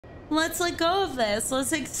let's let go of this.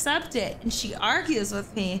 Let's accept it. And she argues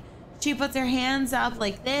with me. She puts her hands up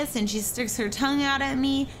like this and she sticks her tongue out at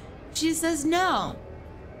me. She says no,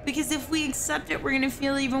 because if we accept it, we're gonna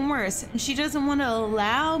feel even worse. And she doesn't want to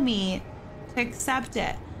allow me to accept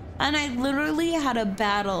it. And I literally had a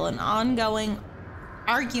battle, an ongoing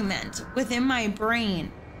argument within my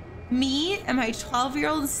brain. Me and my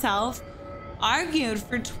 12-year-old self argued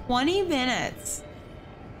for 20 minutes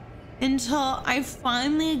until I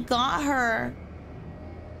finally got her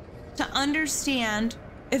to understand,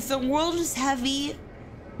 if the world is heavy,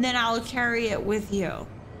 then I'll carry it with you.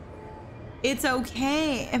 It's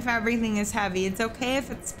okay if everything is heavy. It's okay if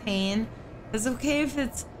it's pain. It's okay if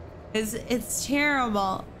it's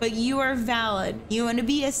terrible, but you are valid. You want to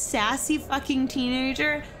be a sassy fucking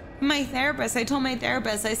teenager? My therapist, I told my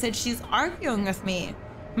therapist, I said, she's arguing with me.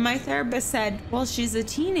 My therapist said, well, she's a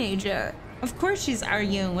teenager. Of course she's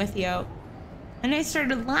arguing with you. And I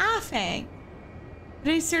started laughing.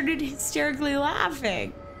 And I started hysterically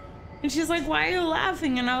laughing. And she's like, why are you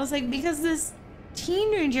laughing? And I was like, because this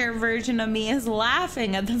teenager version of me is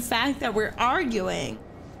laughing at the fact that we're arguing.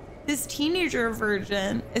 This teenager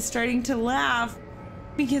version is starting to laugh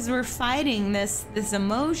because we're fighting this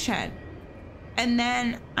emotion. And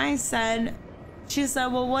then I said, she said,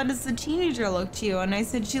 well, what does the teenager look to you? And I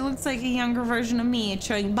said, she looks like a younger version of me,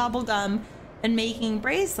 chewing bubble gum and making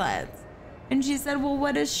bracelets. And she said, well,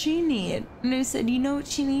 what does she need? And I said, you know what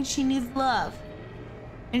she needs? She needs love.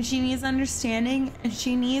 And she needs understanding, and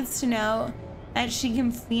she needs to know that she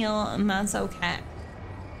can feel, and that's okay.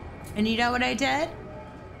 And you know what I did?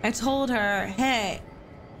 I told her, hey,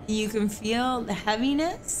 you can feel the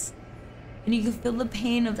heaviness, and you can feel the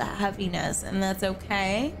pain of that heaviness, and that's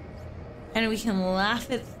okay. And we can laugh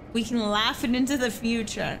it into the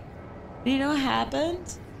future. And you know what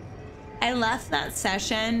happened? I left that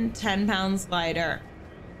session 10 pounds lighter.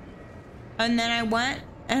 And then I went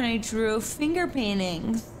and I drew finger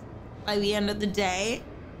paintings by the end of the day.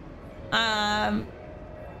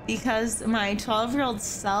 Because my 12-year-old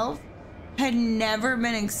self had never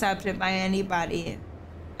been accepted by anybody.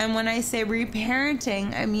 And when I say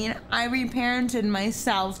reparenting, I mean I reparented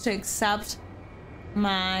myself to accept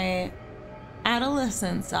my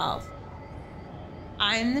adolescent self.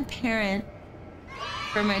 I'm the parent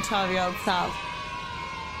for my 12-year-old self.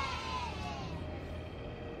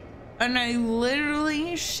 And I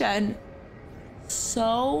literally shed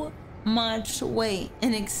so much weight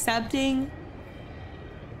in accepting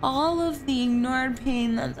all of the ignored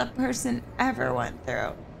pain that the person ever went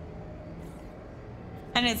through.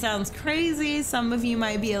 And it sounds crazy. Some of you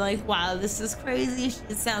might be like, wow, this is crazy.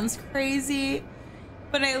 It sounds crazy.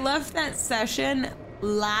 But I left that session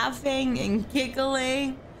laughing and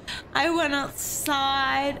giggling. I went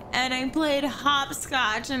outside and I played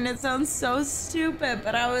hopscotch, and it sounds so stupid,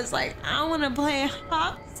 but I was like, I want to play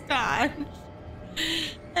hopscotch.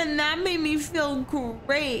 And that made me feel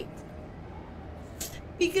great.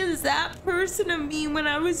 Because that person of me when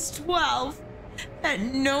I was 12 that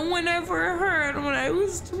no one ever heard when I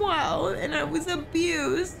was 12, and I was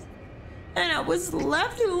abused, and I was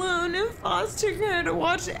left alone in foster care to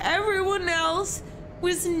watch everyone else,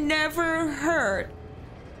 was never heard.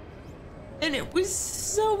 And it was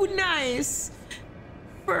so nice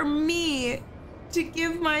for me to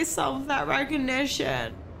give myself that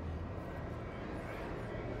recognition.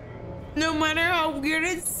 No matter how weird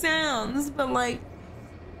it sounds, but like,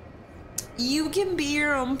 you can be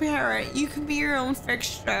your own parent. You can be your own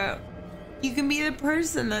fixture. You can be the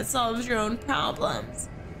person that solves your own problems.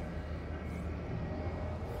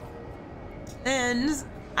 And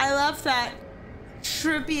I left that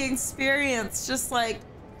trippy experience just like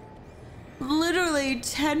literally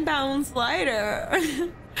 10 pounds lighter.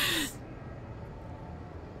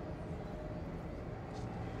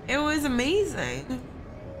 It was amazing.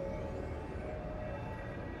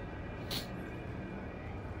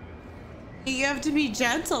 You have to be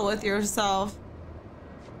gentle with yourself.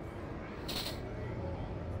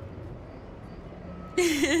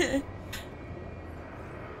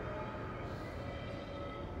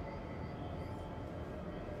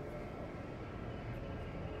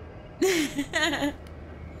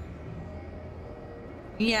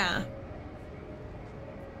 Yeah.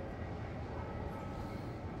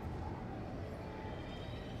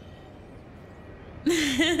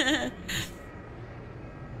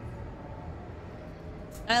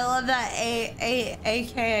 I love that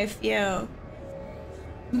AKA few.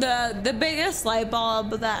 The biggest light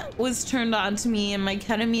bulb that was turned on to me in my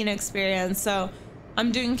ketamine experience. So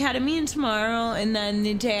I'm doing ketamine tomorrow, and then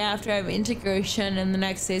the day after I have integration, and the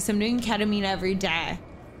next day. So I'm doing ketamine every day,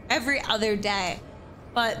 every other day.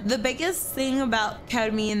 But the biggest thing about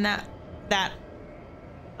ketamine that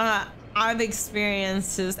I've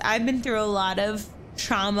experienced is I've been through a lot of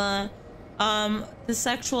trauma. The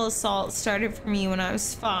sexual assault started for me when I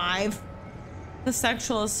was 5. The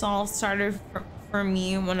sexual assault started for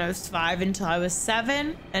me when I was 5 until I was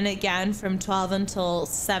 7, and again from 12 until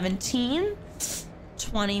 17,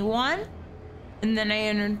 21, and then I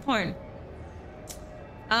entered porn.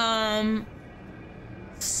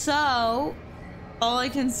 So all I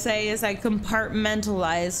can say is I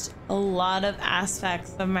compartmentalized a lot of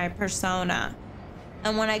aspects of my persona.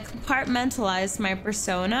 And when I compartmentalized my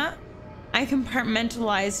persona, I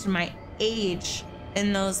compartmentalized my age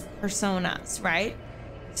in those personas, right?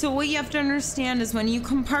 So what you have to understand is when you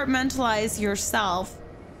compartmentalize yourself,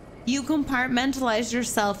 you compartmentalize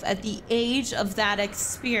yourself at the age of that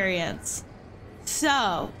experience.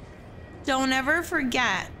 So don't ever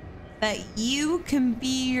forget that you can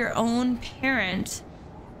be your own parent.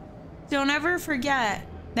 Don't ever forget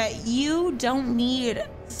that you don't need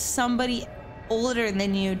somebody older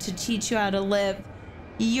than you to teach you how to live.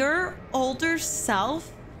 Your older self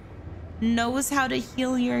knows how to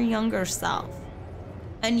heal your younger self.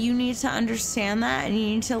 And you need to understand that, and you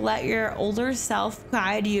need to let your older self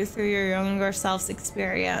guide you through your younger self's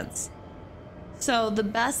experience. So the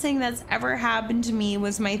best thing that's ever happened to me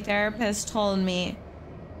was my therapist told me,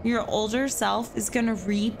 your older self is going to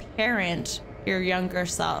reparent your younger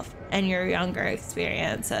self and your younger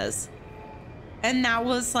experiences. And that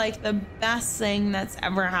was like the best thing that's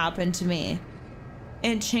ever happened to me.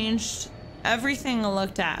 It changed everything I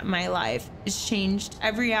looked at in my life. It's changed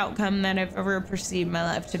every outcome that I've ever perceived my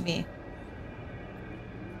life to be.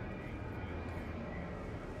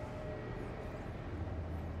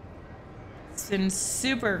 It's been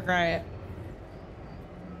super great.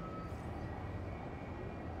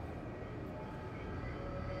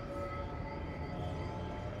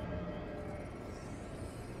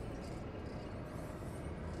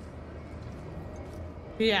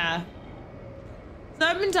 Yeah. So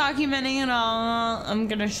I've been documenting it all. I'm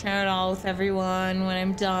gonna share it all with everyone when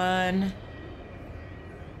I'm done.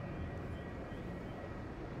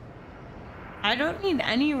 I don't need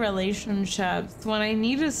any relationships. What I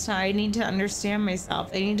need is I need to understand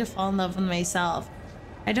myself. I need to fall in love with myself.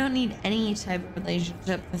 I don't need any type of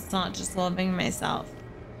relationship that's not just loving myself.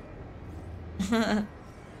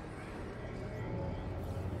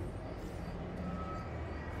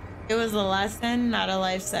 It was a lesson, not a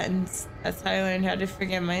life sentence. That's how I learned how to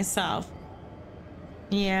forgive myself.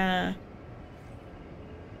 Yeah.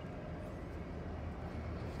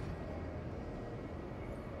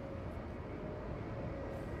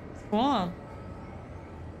 Cool. All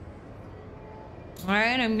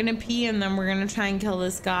right, I'm gonna pee and then we're gonna try and kill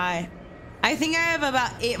this guy. I think I have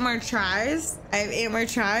about 8 more tries. I have 8 more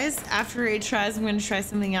tries. After 8 tries, I'm gonna try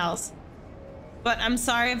something else. But I'm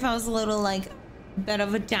sorry if I was a little like bit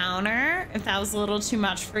of a downer. If that was a little too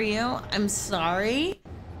much for you, I'm sorry.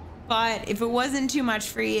 But if it wasn't too much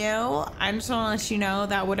for you, I just want to let you know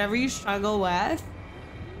that whatever you struggle with,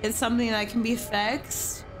 it's something that can be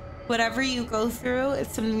fixed. Whatever you go through,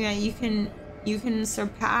 it's something that you can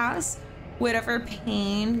surpass. Whatever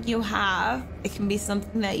pain you have, it can be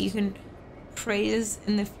something that you can praise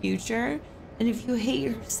in the future. And if you hate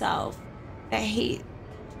yourself, that hate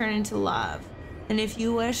turn into love. And if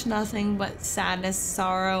you wish nothing but sadness,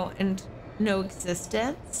 sorrow, and no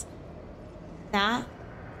existence, that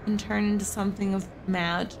can turn into something of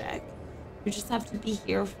magic. You just have to be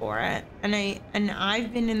here for it. And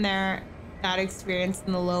I've been in that experience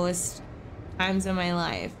in the lowest times of my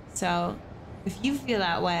life. So if you feel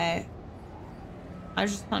that way, I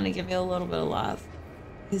just want to give you a little bit of love,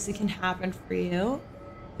 because it can happen for you.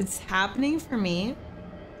 It's happening for me.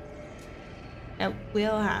 It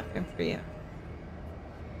will happen for you.